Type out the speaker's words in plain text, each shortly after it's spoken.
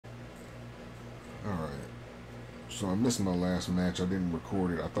So I missed my last match. I didn't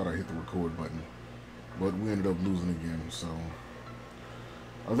record it. I thought I hit the record button, but we ended up losing again. So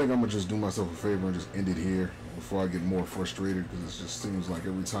I think I'm gonna just do myself a favor and just end it here before I get more frustrated, because it just seems like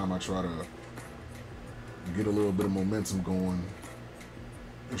every time I try to get a little bit of momentum going,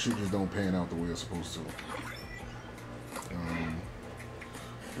 the shit just don't pan out the way it's supposed to.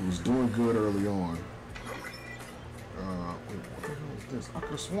 It was doing good early on. Wait, what the hell is this? I could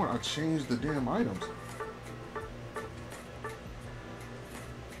have sworn I changed the damn items.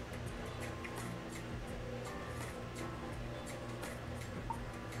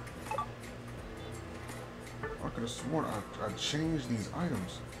 I could have sworn I changed these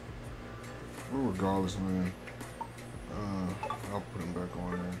items. Well, regardless, man. I'll put them back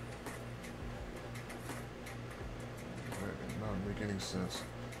on there. That did not make any sense.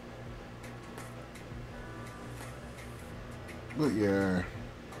 But yeah,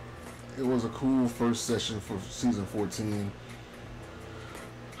 it was a cool first session for season 14.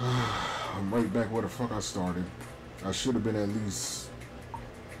 I'm right back where the fuck I started. I should have been at least,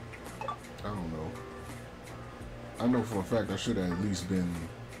 I don't know. I know for a fact I should have at least been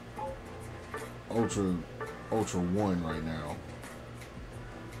Ultra 1 right now.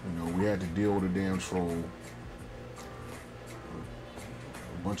 You know, we had to deal with a damn troll.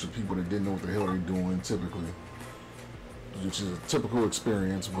 A bunch of people that didn't know what the hell they're doing, typically. Which is a typical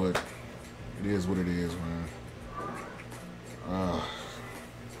experience, but it is what it is, man.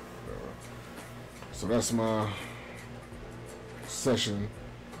 So that's my session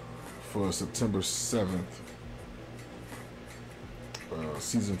for September 7th.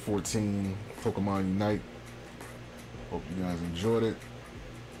 Season 14, Pokemon Unite. Hope you guys enjoyed it.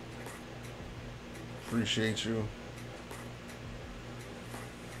 Appreciate you.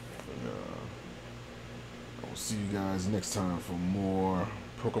 And, I will see you guys next time for more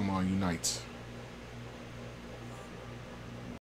Pokemon Unite.